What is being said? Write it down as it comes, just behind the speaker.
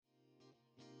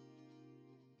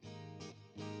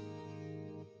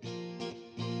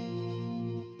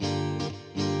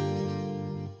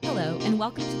Hello, and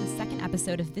welcome to the second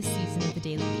episode of this season of the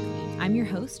Daily Weekly. I'm your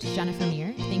host, Jennifer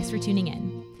Meir. Thanks for tuning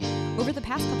in. Over the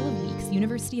past couple of weeks,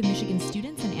 University of Michigan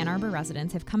students and Ann Arbor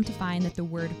residents have come to find that the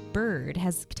word bird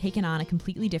has taken on a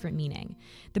completely different meaning.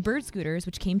 The bird scooters,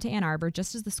 which came to Ann Arbor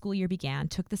just as the school year began,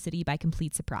 took the city by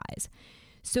complete surprise.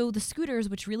 So the scooters,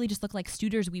 which really just look like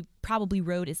scooters we probably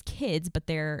rode as kids, but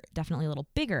they're definitely a little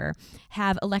bigger,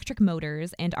 have electric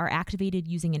motors and are activated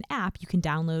using an app you can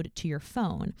download to your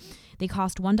phone. They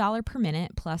cost $1 per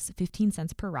minute plus 15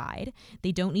 cents per ride.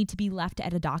 They don't need to be left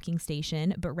at a docking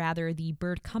station, but rather the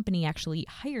Bird company actually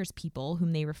hires people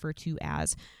whom they refer to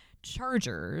as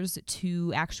chargers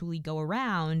to actually go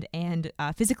around and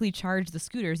physically charge the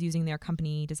scooters using their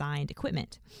company-designed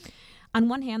equipment. On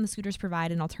one hand, the scooters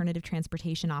provide an alternative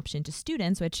transportation option to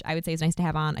students, which I would say is nice to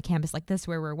have on a campus like this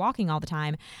where we're walking all the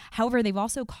time. However, they've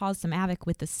also caused some havoc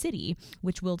with the city,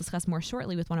 which we'll discuss more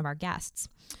shortly with one of our guests.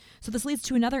 So this leads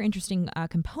to another interesting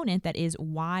component, that is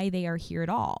why they are here at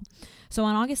all. So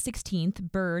on August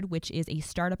 16th, Bird, which is a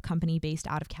startup company based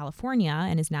out of California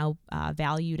and is now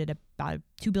valued at about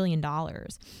 $2 billion,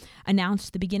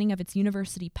 announced the beginning of its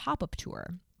university pop-up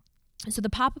tour. So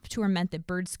the pop-up tour meant that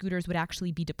Bird scooters would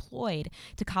actually be deployed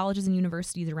to colleges and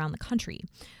universities around the country.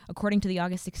 According to the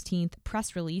August 16th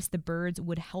press release, the Birds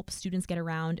would help students get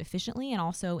around efficiently and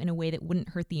also in a way that wouldn't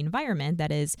hurt the environment,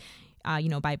 that is,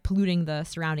 by polluting the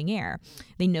surrounding air.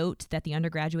 They note that the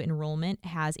undergraduate enrollment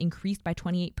has increased by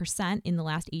 28% in the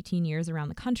last 18 years around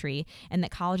the country, and that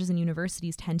colleges and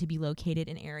universities tend to be located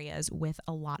in areas with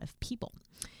a lot of people.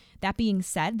 That being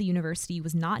said, the university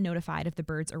was not notified of the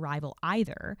Birds' arrival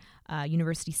either.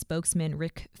 University spokesman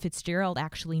Rick Fitzgerald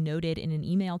actually noted in an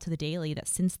email to the Daily that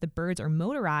since the Birds are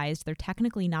motorized, they're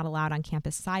technically not allowed on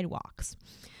campus sidewalks.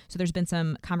 So there's been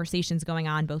some conversations going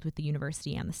on both with the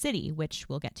university and the city, which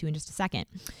we'll get to in just a second.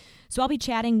 So I'll be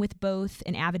chatting with both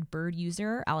an avid Bird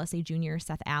user, LSA junior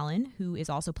Seth Allen, who is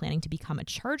also planning to become a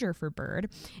charger for Bird,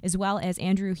 as well as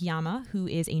Andrew Hiyama, who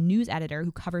is a news editor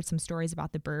who covered some stories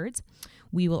about the Birds.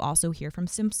 We will also hear from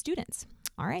some students.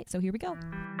 All right, so here we go.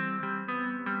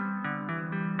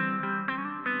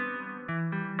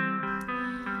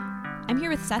 I'm here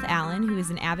with Seth Allen, who is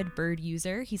an avid Bird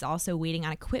user. He's also waiting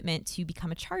on equipment to become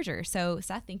a charger. So,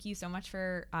 Seth, thank you so much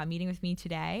for meeting with me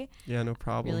today. Yeah, no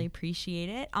problem. Really appreciate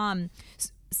it.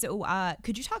 So,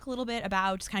 could you talk a little bit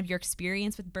about just kind of your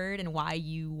experience with Bird and why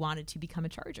you wanted to become a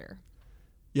charger?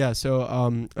 Yeah, so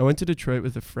I went to Detroit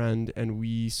with a friend, and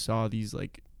we saw these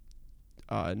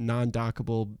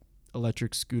non-dockable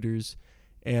electric scooters,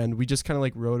 and we just kind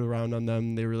of rode around on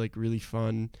them. They were really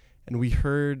fun. And we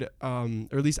heard, or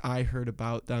at least I heard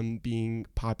about them being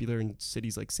popular in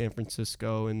cities like San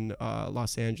Francisco and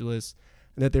Los Angeles,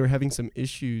 and that they were having some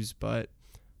issues. But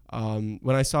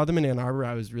when I saw them in Ann Arbor,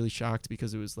 I was really shocked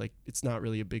because it was it's not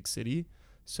really a big city.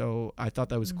 So I thought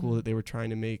that was cool that they were trying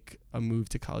to make a move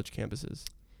to college campuses.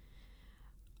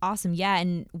 Awesome. Yeah.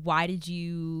 And could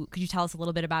you tell us a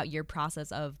little bit about your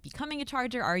process of becoming a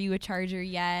charger? Are you a charger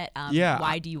yet? Yeah.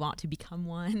 Why do you want to become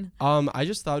one? I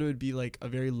just thought it would be a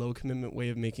very low commitment way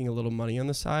of making a little money on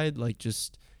the side.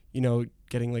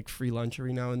 Getting free lunch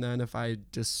every now and then if I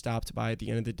just stopped by at the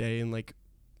end of the day and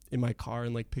in my car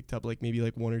and picked up maybe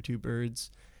one or two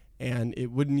Birds, and it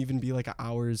wouldn't even be an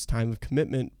hour's time of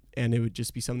commitment, and it would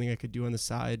just be something I could do on the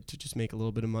side to just make a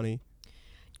little bit of money.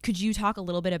 Could you talk a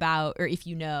little bit about, or if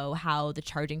you know, how the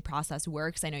charging process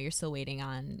works? I know you're still waiting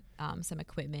on some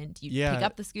equipment. You pick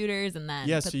up the scooters and then...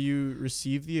 Yeah, so you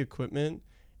receive the equipment.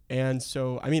 And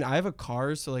so, I have a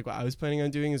car. So what I was planning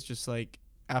on doing is just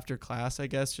after class, I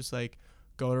guess, just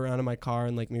going around in my car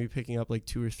and maybe picking up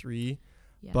 2 or 3.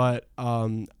 Yeah. But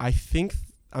I think,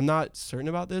 I'm not certain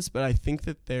about this, but I think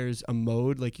that there's a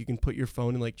mode, you can put your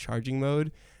phone in charging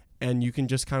mode, and you can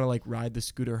just kind of ride the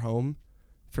scooter home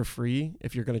for free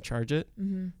if you're going to charge it.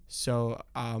 Mm-hmm. So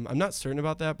I'm not certain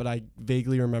about that, but I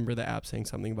vaguely remember the app saying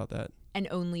something about that. And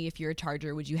only if you're a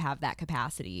charger would you have that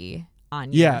capacity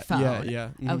on your phone? Yeah.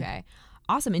 Mm-hmm. Okay.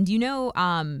 Awesome. And do you know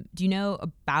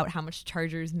about how much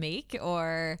chargers make,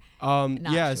 or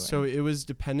not sure? So it was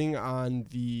depending on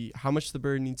how much the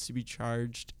Bird needs to be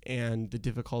charged and the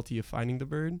difficulty of finding the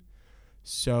Bird.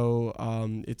 So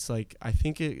it's I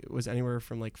think it was anywhere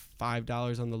from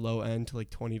 $5 on the low end to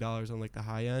 $20 on the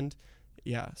high end.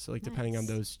 Yeah, so depending on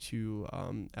those two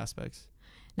aspects.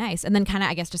 Nice. And then kind of,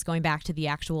 I guess, just going back to the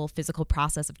actual physical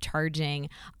process of charging,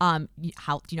 do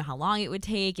you know how long it would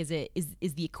take? Is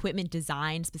the equipment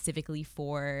designed specifically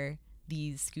for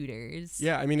these scooters?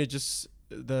 Yeah,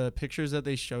 the pictures that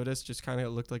they showed us just kind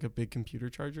of looked like a big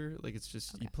computer charger. It's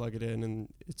just You plug it in and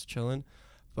it's chilling.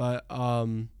 But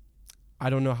I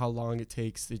don't know how long it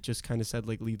takes. It just kind of said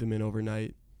leave them in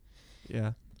overnight.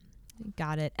 Yeah.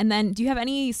 Got it. And then do you have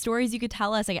any stories you could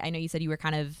tell us? Like, I know you said you were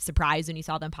kind of surprised when you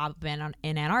saw them pop up in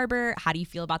Ann Arbor. How do you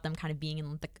feel about them kind of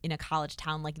being in a college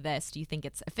town like this? Do you think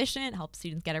it's efficient, helps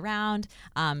students get around?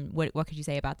 What could you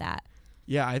say about that?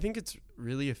 Yeah, I think it's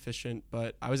really efficient,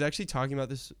 but I was actually talking about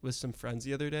this with some friends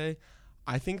the other day.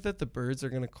 I think that the birds are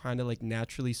going to kind of like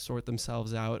naturally sort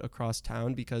themselves out across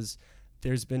town, because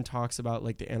there's been talks about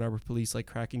like the Ann Arbor police like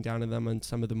cracking down on them in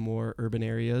some of the more urban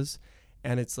areas.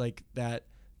 And it's like that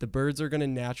the birds are going to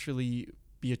naturally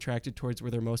be attracted towards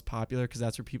where they're most popular, because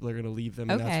that's where people are going to leave them,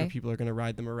 and that's where people are going to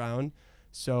ride them around.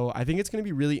 So I think it's going to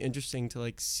be really interesting to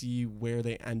like see where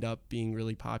they end up being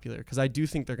really popular, because I do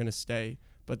think they're going to stay,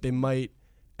 but they might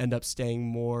end up staying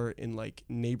more in like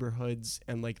neighborhoods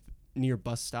and like near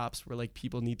bus stops where like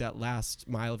people need that last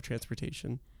mile of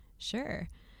transportation. Sure.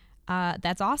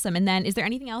 That's awesome. And then is there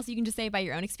anything else you can just say about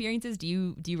your own experiences? Do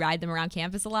you ride them around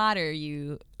campus a lot, or are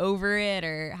you over it,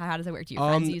 or how does it work? Do your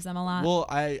friends use them a lot? Well,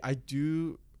 I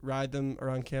do ride them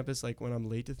around campus like when I'm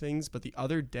late to things, but the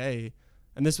other day,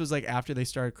 and this was like after they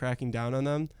started cracking down on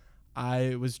them,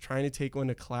 I was trying to take one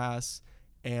to class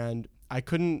and I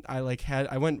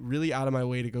went really out of my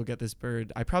way to go get this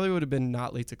bird. I probably would have been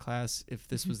not late to class if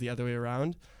this was the other way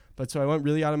around. But so I went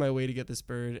really out of my way to get this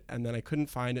bird, and then I couldn't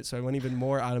find it. So I went even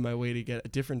more out of my way to get a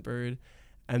different bird.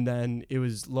 And then it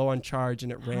was low on charge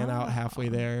and it ran out halfway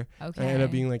there. Okay. And I ended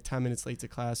up being like 10 minutes late to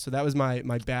class. So that was my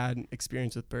bad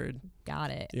experience with bird.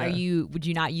 Got it. Yeah. Would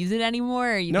you not use it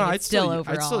anymore? Or you no, think it's still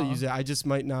overall? I'd still use it. I just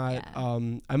might not. Yeah.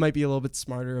 I might be a little bit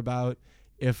smarter about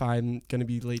if I'm going to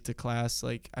be late to class.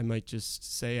 Like I might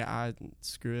just say,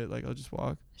 screw it. Like I'll just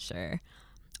walk. Sure.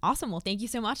 Awesome. Well, thank you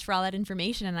so much for all that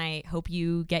information, and I hope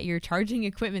you get your charging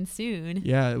equipment soon.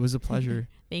 Yeah, it was a pleasure.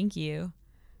 Thank you.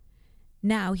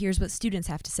 Now, here's what students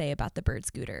have to say about the bird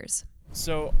scooters.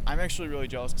 So I'm actually really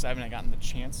jealous because I haven't gotten the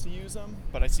chance to use them,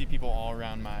 but I see people all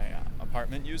around my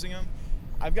apartment using them.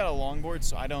 I've got a longboard,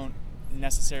 so I don't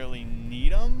necessarily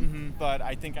need them, but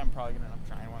I think I'm probably going to end up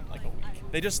trying one like a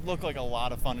week. They just look like a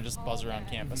lot of fun to just buzz around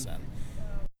campus in.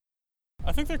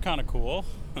 I think they're kind of cool.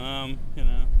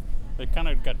 They kind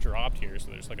of got dropped here, so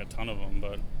there's like a ton of them,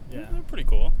 but yeah, they're pretty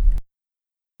cool.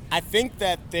 I think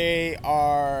that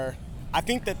the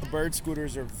bird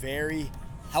scooters are very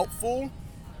helpful,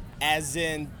 as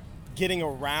in getting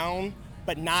around,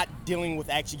 but not dealing with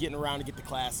actually getting around to get to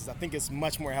classes. I think it's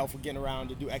much more helpful getting around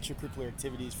to do extracurricular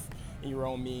activities in your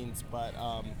own means, but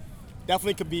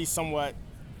definitely could be somewhat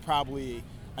probably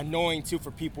annoying too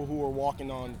for people who are walking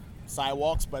on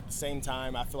sidewalks, but at the same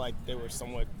time, I feel like they were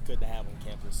somewhat good to have on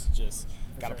campus. Just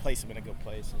got to place them in a good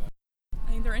place.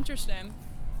 I think they're interesting.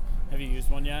 Have you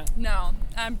used one yet? No,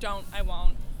 I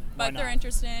won't. But they're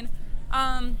interesting.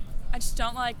 I just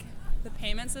don't like the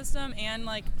payment system, and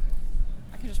like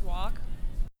I can just walk.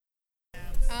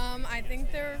 I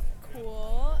think they're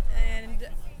cool and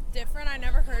different. I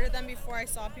never heard of them before I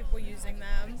saw people using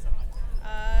them.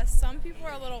 Some people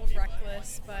are a little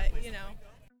reckless, but you know.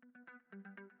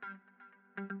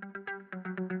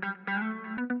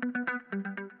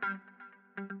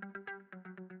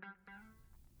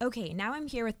 Okay, now I'm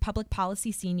here with public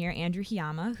policy senior Andrew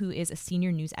Hiyama, who is a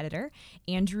senior news editor.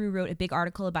 Andrew wrote a big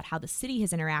article about how the city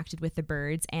has interacted with the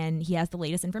birds, and he has the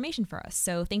latest information for us.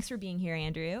 So thanks for being here,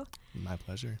 Andrew. My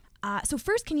pleasure. So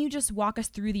first, can you just walk us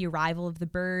through the arrival of the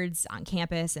birds on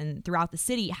campus and throughout the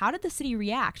city? How did the city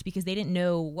react? Because they didn't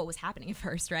know what was happening at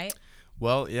first, right?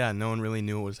 Well, yeah, no one really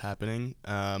knew what was happening.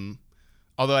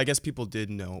 Although I guess people did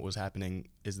know what was happening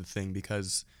is the thing,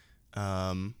 because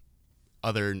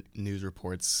other news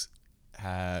reports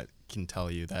can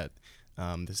tell you that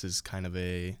this is kind of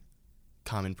a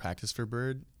common practice for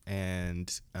bird,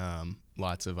 and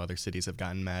lots of other cities have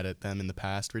gotten mad at them in the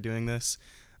past for doing this.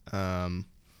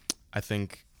 I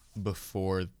think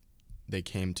before they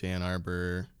came to Ann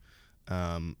Arbor,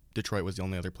 Detroit was the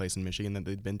only other place in Michigan that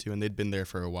they'd been to, and they'd been there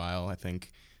for a while. I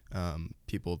think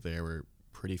people there were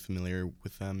pretty familiar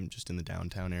with them just in the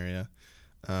downtown area.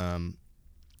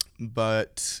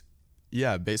 But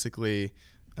yeah, basically,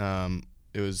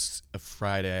 it was a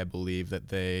Friday, I believe,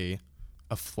 that a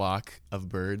flock of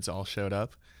birds all showed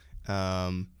up,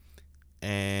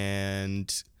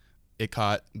 and it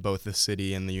caught both the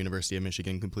city and the University of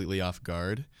Michigan completely off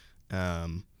guard.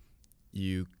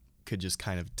 You could just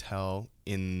kind of tell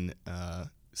in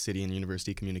city and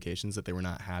university communications that they were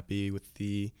not happy with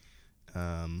the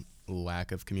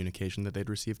lack of communication that they'd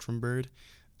received from bird.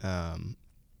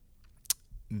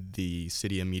 The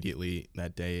city immediately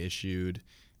that day issued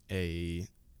a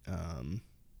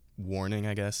warning,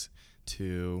 I guess,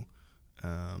 to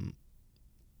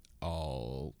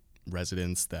all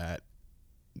residents that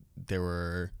there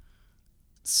were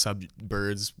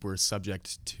birds were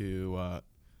subject to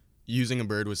using a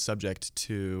bird was subject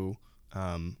to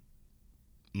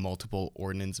multiple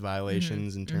ordinance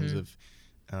violations in terms of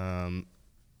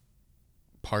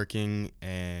parking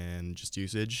and just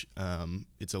usage.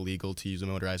 It's illegal to use a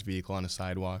motorized vehicle on a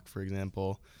sidewalk, for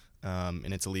example,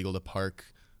 and it's illegal to park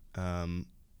a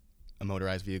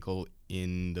motorized vehicle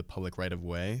in the public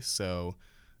right-of-way. So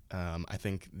I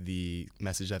think the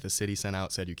message that the city sent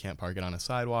out said you can't park it on a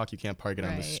sidewalk, you can't park it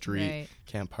on the street,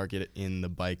 can't park it in the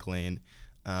bike lane.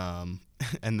 And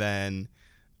then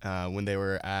when they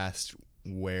were asked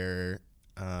where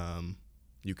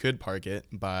you could park it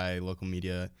by local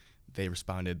media, they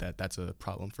responded that that's a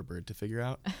problem for Bird to figure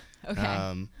out. Okay.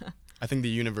 I think the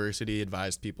university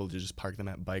advised people to just park them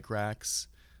at bike racks,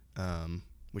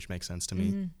 which makes sense to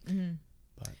me.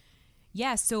 But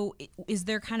Yeah. So, is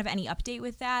there kind of any update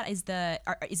with that? Is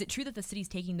it true that the city's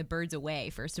taking the birds away?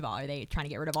 First of all, are they trying to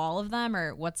get rid of all of them,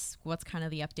 or what's kind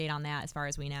of the update on that as far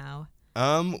as we know?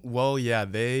 Well, yeah,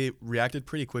 they reacted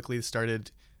pretty quickly.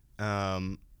 Started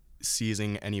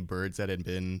seizing any birds that had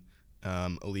been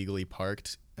illegally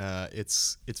parked.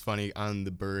 It's funny, on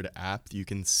the Bird app you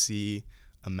can see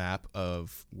a map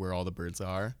of where all the birds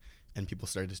are, and people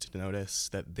started to notice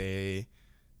that they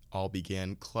all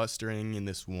began clustering in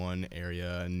this one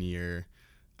area near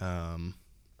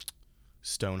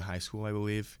Stone High School, I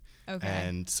believe. Okay.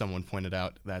 And someone pointed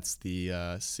out that's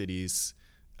the city's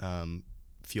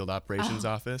field operations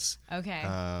office. Okay.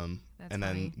 And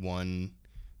then one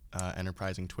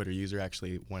enterprising Twitter user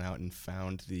actually went out and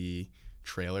found the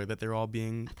trailer that they're all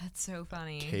being That's so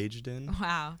funny. caged in.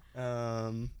 Wow.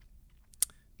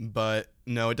 But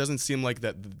no, it doesn't seem like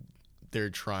that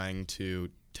they're trying to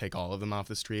take all of them off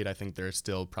the street. I think there's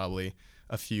still probably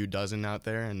a few dozen out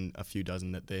there, and a few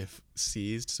dozen that they've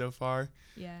seized so far.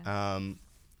 Yeah.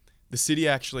 The city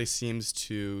actually seems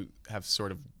to have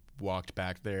sort of walked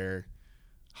back their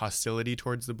hostility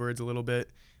towards the birds a little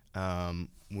bit.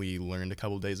 We learned a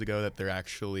couple days ago that they're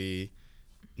actually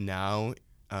now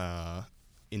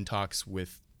in talks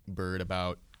with Bird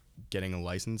about getting a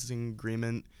licensing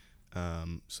agreement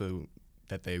so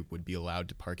that they would be allowed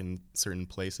to park in certain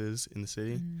places in the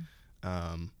city.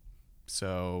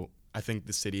 So I think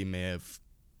the city may have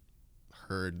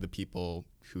heard the people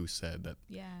who said that,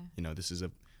 this is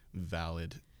a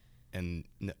valid and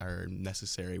or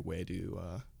necessary way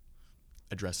to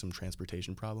address some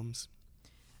transportation problems.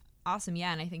 Awesome.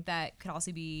 Yeah. And I think that could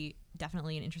also be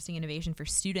definitely an interesting innovation for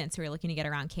students who are looking to get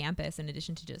around campus, in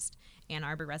addition to just Ann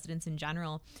Arbor residents in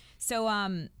general. So,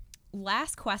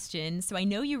 last question. So I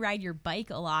know you ride your bike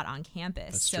a lot on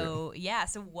campus. That's so true. Yeah.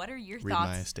 So what are your Read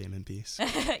thoughts? my statement piece.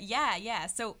 Yeah.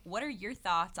 So what are your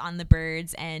thoughts on the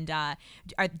birds, and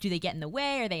do they get in the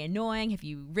way? Are they annoying? Have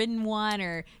you ridden one,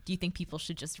 or do you think people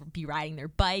should just be riding their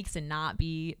bikes and not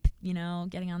be,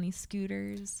 getting on these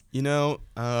scooters?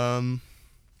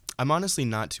 I'm honestly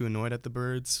not too annoyed at the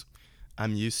birds.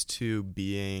 I'm used to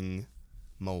being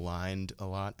maligned a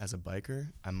lot as a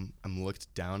biker. I'm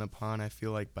looked down upon, I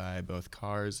feel like, by both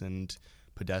cars and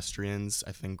pedestrians.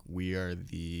 I think we are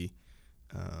the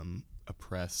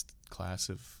oppressed class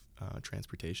of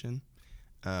transportation.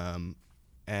 And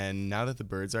now that the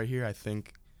birds are here, I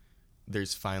think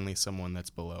there's finally someone that's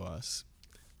below us.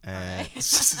 And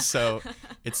so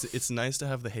it's nice to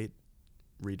have the hate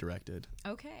redirected.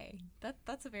 Okay,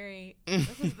 that's a very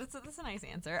that's a nice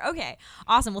answer. Okay,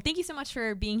 awesome. Well, thank you so much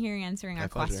for being here and answering our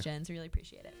questions. We really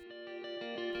appreciate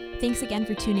it. Thanks again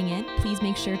for tuning in. Please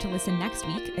make sure to listen next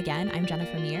week. Again, I'm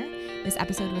Jennifer Meir. This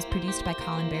episode was produced by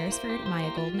Colin Beresford,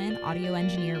 Maya Goldman, audio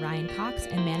engineer Ryan Cox,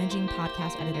 and managing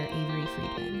podcast editor Avery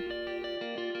Friedman.